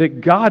of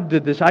that God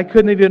did this. I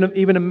couldn't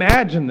even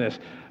imagine this.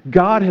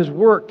 God has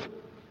worked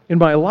in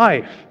my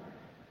life.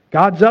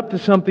 God's up to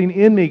something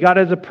in me. God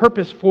has a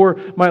purpose for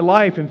my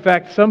life. In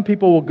fact, some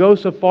people will go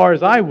so far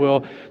as I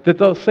will that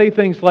they'll say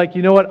things like,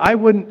 you know what, I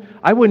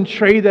wouldn't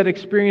trade that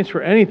experience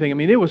for anything. I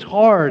mean, it was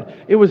hard,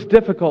 it was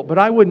difficult, but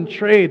I wouldn't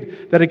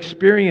trade that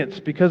experience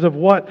because of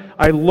what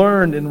I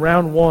learned in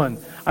round one.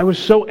 I was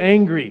so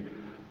angry.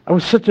 I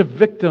was such a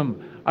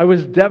victim. I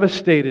was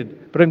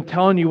devastated. But I'm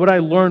telling you, what I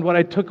learned, what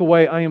I took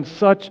away, I am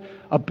such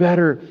a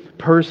better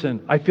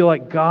person. I feel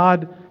like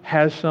God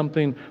has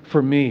something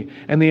for me.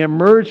 And they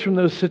emerge from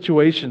those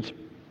situations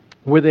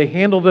where they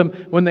handle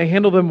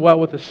them well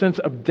with a sense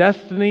of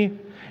destiny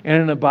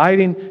and an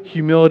abiding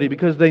humility,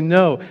 because they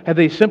know, had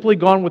they simply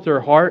gone with their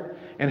heart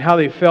and how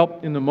they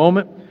felt in the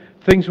moment,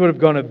 things would have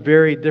gone a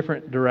very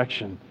different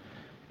direction.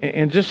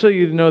 And just so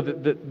you know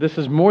that this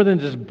is more than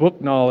just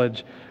book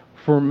knowledge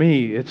for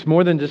me. It's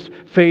more than just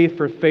faith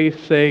for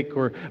faith's sake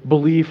or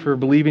belief for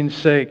believing's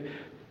sake,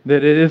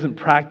 that it isn't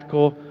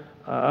practical.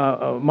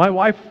 My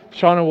wife,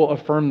 Shauna, will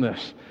affirm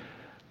this,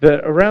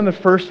 that around the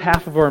first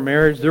half of our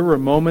marriage, there were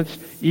moments,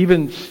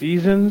 even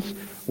seasons,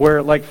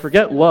 where, like,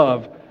 forget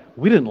love,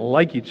 we didn't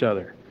like each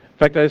other. In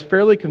fact, I was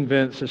fairly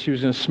convinced that she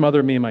was going to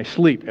smother me in my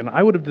sleep, and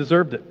I would have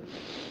deserved it.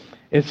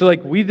 It's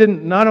like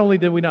not only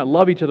did we not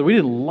love each other, we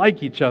didn't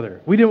like each other.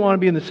 We didn't want to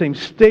be in the same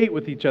state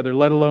with each other,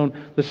 let alone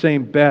the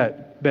same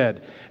bed.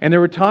 And there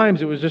were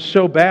times it was just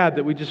so bad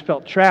that we just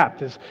felt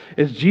trapped.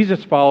 As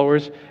Jesus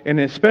followers, and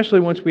especially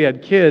once we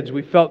had kids,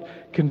 we felt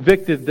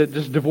convicted that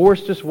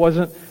divorce just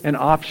wasn't an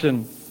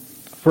option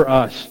for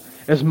us.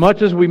 As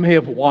much as we may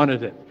have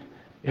wanted it,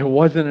 it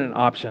wasn't an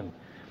option.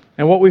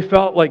 And what we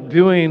felt like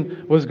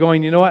doing was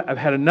going, you know what, I've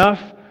had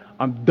enough.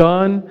 I'm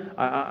done.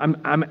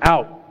 I'm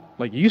out.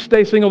 Like, you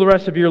stay single the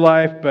rest of your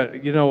life,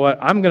 but you know what?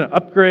 I'm going to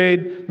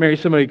upgrade, marry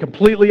somebody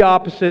completely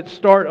opposite,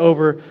 start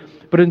over.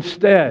 But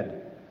instead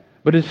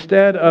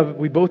of,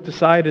 we both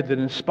decided that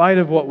in spite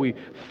of what we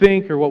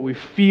think or what we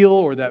feel,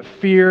 or that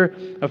fear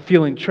of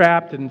feeling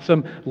trapped in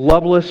some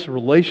loveless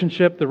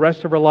relationship the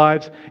rest of our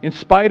lives, in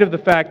spite of the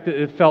fact that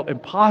it felt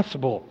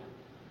impossible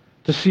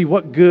to see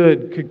what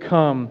good could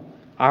come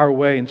our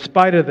way, in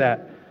spite of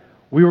that,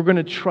 we were going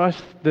to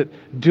trust that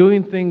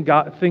doing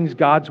things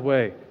God's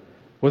way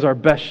was our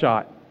best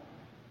shot.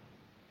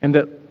 And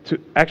that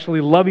to actually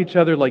love each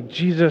other like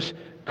Jesus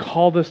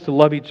called us to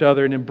love each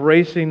other, and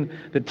embracing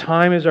that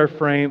time is our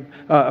friend,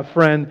 that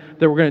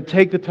we're going to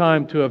take the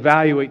time to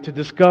evaluate, to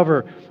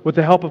discover, with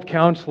the help of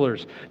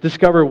counselors,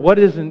 discover what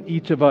is in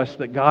each of us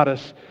that got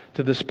us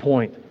to this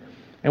point.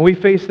 And we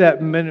faced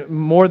that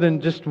more than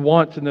just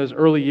once in those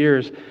early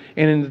years.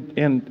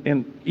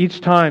 And each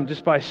time,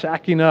 just by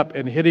sacking up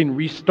and hitting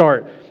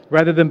restart,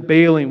 rather than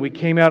bailing, we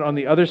came out on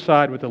the other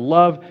side with a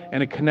love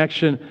and a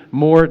connection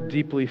more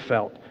deeply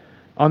felt.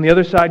 On the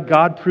other side,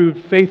 God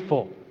proved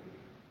faithful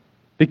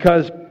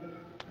because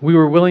we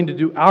were willing to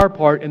do our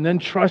part and then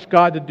trust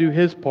God to do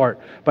His part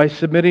by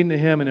submitting to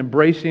Him and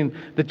embracing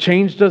that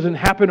change doesn't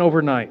happen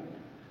overnight,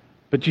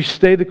 but you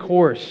stay the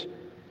course.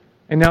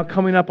 And now,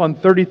 coming up on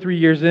 33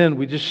 years in,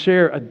 we just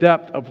share a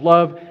depth of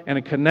love and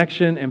a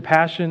connection and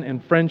passion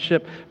and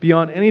friendship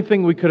beyond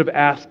anything we could have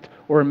asked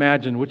or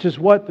imagined, which is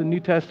what the New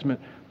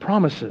Testament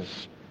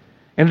promises.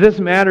 And it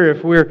doesn't matter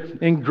if we're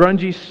in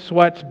grungy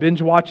sweats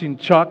binge-watching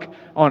Chuck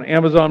on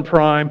Amazon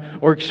Prime,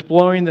 or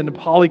exploring the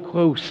Nepali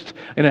coast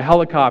in a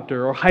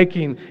helicopter, or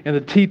hiking in the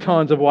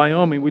Tetons of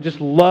Wyoming. We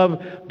just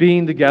love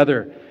being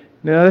together.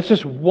 Now, that's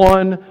just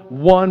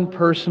one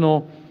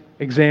personal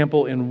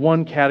example in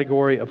one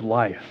category of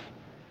life.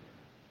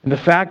 And the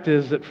fact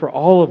is that for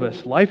all of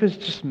us, life is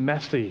just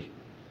messy.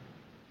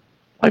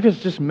 Life is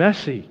just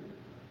messy.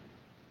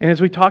 And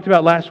as we talked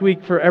about last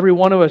week, for every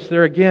one of us,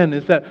 there again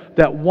is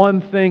that one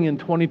thing in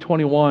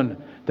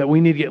 2021 that we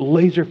need to get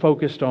laser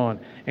focused on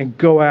and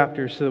go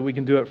after so that we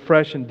can do it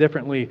fresh and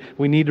differently.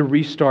 We need to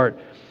restart.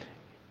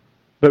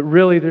 But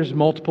really, there's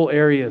multiple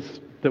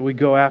areas that we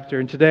go after.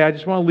 And today, I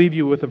just want to leave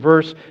you with a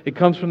verse. It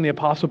comes from the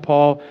Apostle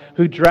Paul,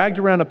 who dragged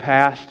around a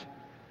past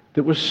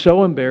that was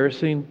so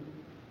embarrassing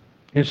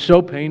and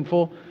so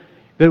painful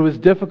that it was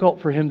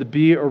difficult for him to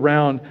be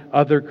around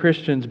other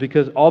Christians,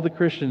 because all the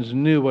Christians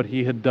knew what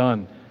he had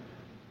done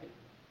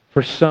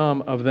for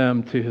some of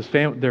them to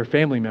their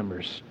family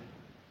members.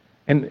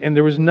 And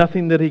there was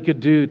nothing that he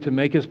could do to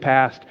make his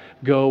past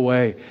go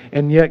away.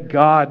 And yet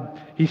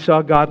he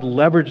saw God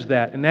leverage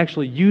that and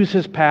actually use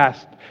his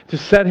past to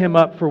set him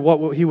up for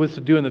what he was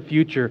to do in the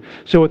future.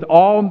 So with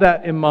all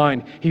that in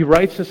mind, he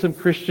writes to some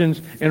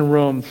Christians in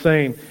Rome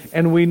saying,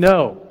 and we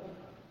know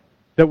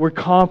that we're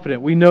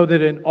confident. We know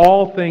that in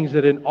all things,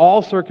 that in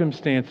all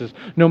circumstances,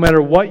 no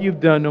matter what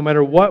you've done, no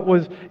matter what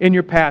was in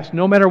your past,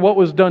 no matter what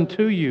was done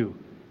to you,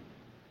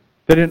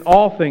 that in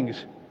all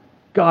things,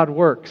 God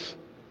works.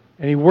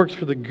 And He works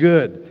for the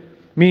good.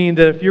 Meaning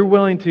that if you're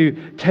willing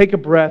to take a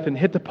breath and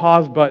hit the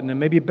pause button and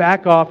maybe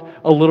back off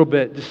a little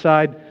bit,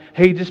 decide,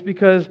 hey, just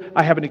because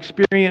I have an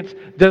experience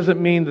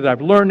doesn't mean that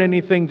I've learned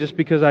anything. Just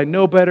because I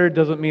know better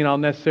doesn't mean I'll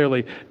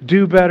necessarily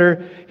do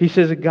better. He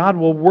says that God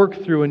will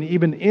work through, and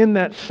even in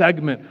that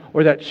segment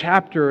or that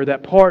chapter or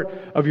that part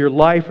of your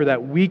life or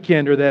that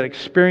weekend or that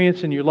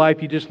experience in your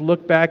life, you just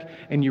look back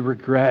and you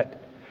regret.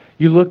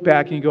 You look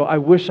back and you go, I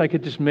wish I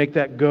could just make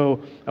that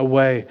go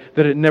away,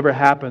 that it never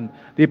happened.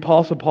 The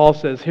Apostle Paul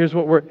says, here's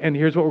what we're going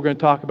to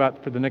talk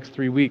about for the next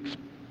 3 weeks.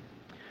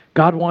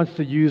 God wants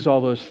to use all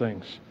those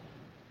things.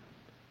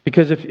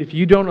 Because if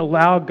you don't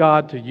allow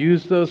God to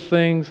use those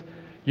things,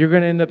 you're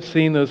going to end up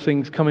seeing those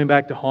things coming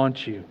back to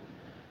haunt you.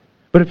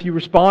 But if you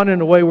respond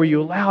in a way where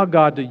you allow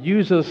God to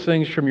use those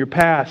things from your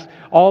past,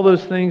 all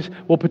those things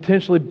will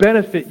potentially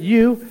benefit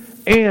you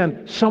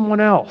and someone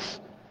else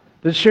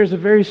that shares a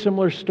very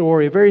similar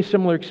story, a very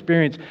similar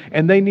experience,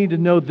 and they need to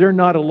know they're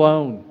not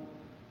alone,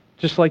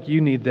 just like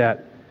you need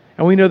that.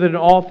 And we know that in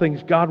all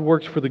things, God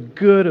works for the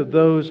good of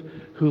those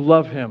who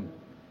love Him.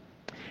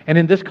 And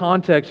in this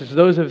context, it's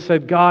those who have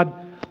said, God,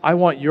 I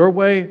want your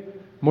way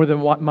more than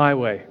my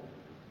way.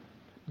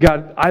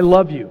 God, I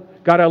love you.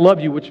 God, I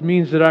love you, which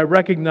means that I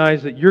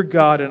recognize that you're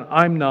God and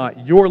I'm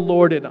not. You're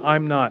Lord and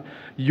I'm not.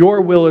 Your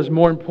will is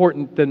more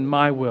important than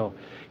my will.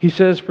 He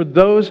says, for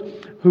those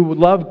who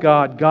love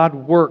God, God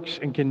works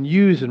and can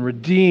use and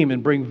redeem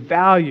and bring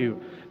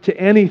value to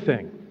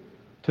anything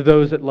to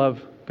those that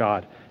love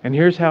God. And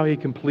here's how He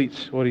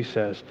completes what He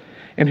says.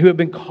 And who have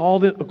been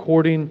called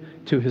according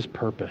to His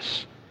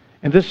purpose.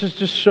 And this is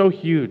just so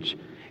huge.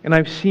 And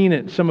I've seen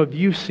it. Some of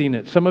you've seen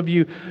it. Some of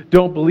you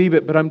don't believe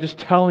it, but I'm just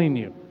telling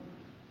you.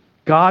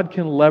 God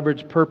can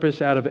leverage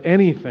purpose out of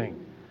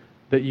anything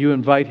that you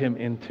invite Him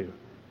into.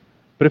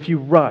 But if you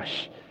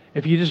rush,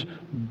 if you just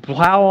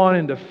plow on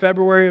into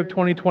February of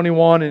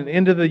 2021 and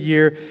into the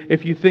year,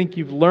 if you think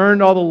you've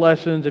learned all the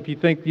lessons, if you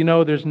think,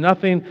 there's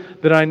nothing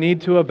that I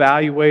need to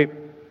evaluate,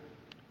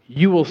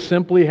 you will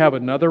simply have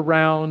another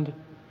round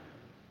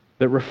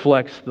that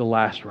reflects the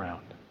last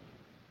round.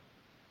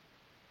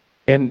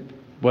 And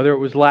whether it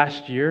was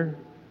last year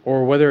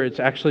or whether it's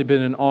actually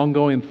been an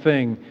ongoing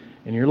thing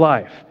in your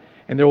life,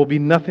 and there will be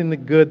nothing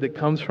good that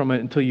comes from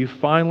it until you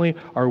finally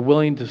are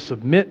willing to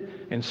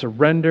submit and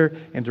surrender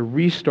and to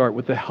restart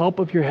with the help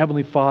of your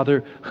Heavenly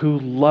Father who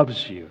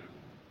loves you.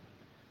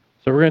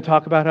 So we're going to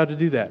talk about how to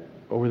do that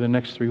over the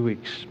next 3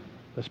 weeks.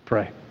 Let's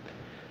pray.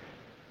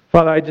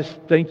 Father, I just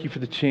thank you for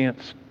the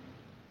chance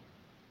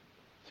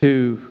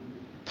to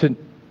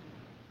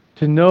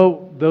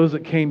know those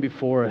that came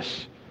before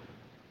us.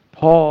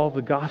 Paul,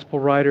 the gospel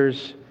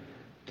writers,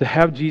 to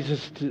have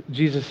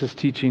Jesus'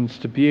 teachings,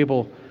 to be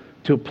able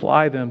to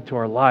apply them to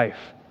our life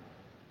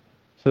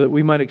so that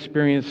we might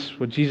experience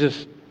what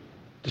Jesus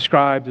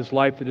described as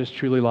life that is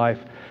truly life.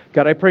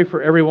 God, I pray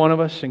for every one of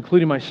us,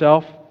 including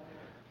myself,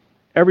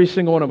 every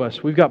single one of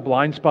us. We've got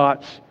blind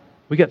spots.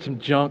 We got some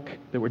junk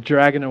that we're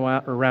dragging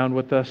around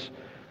with us.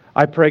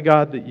 I pray,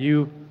 God, that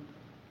you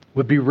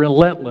would be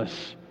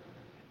relentless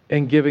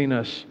in giving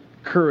us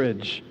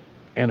courage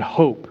and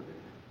hope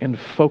and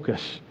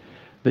focus,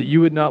 that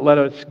you would not let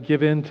us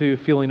give in to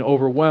feeling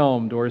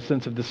overwhelmed or a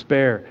sense of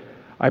despair.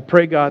 I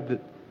pray, God,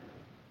 that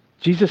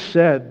Jesus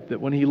said that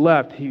when He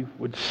left, He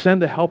would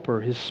send a helper,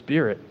 His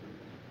Spirit.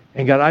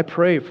 And God, I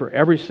pray for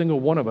every single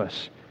one of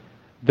us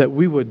that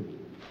we would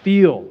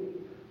feel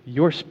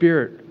your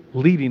Spirit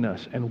leading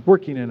us and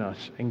working in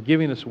us and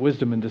giving us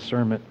wisdom and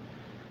discernment.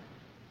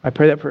 I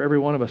pray that for every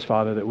one of us,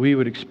 Father, that we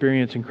would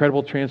experience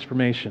incredible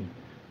transformation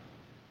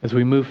as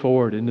we move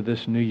forward into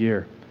this new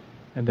year,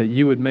 and that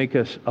you would make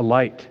us a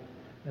light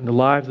in the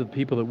lives of the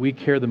people that we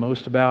care the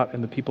most about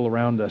and the people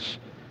around us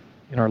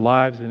in our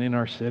lives and in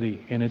our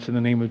city. And it's in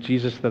the name of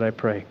Jesus that I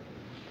pray.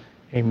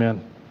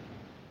 Amen.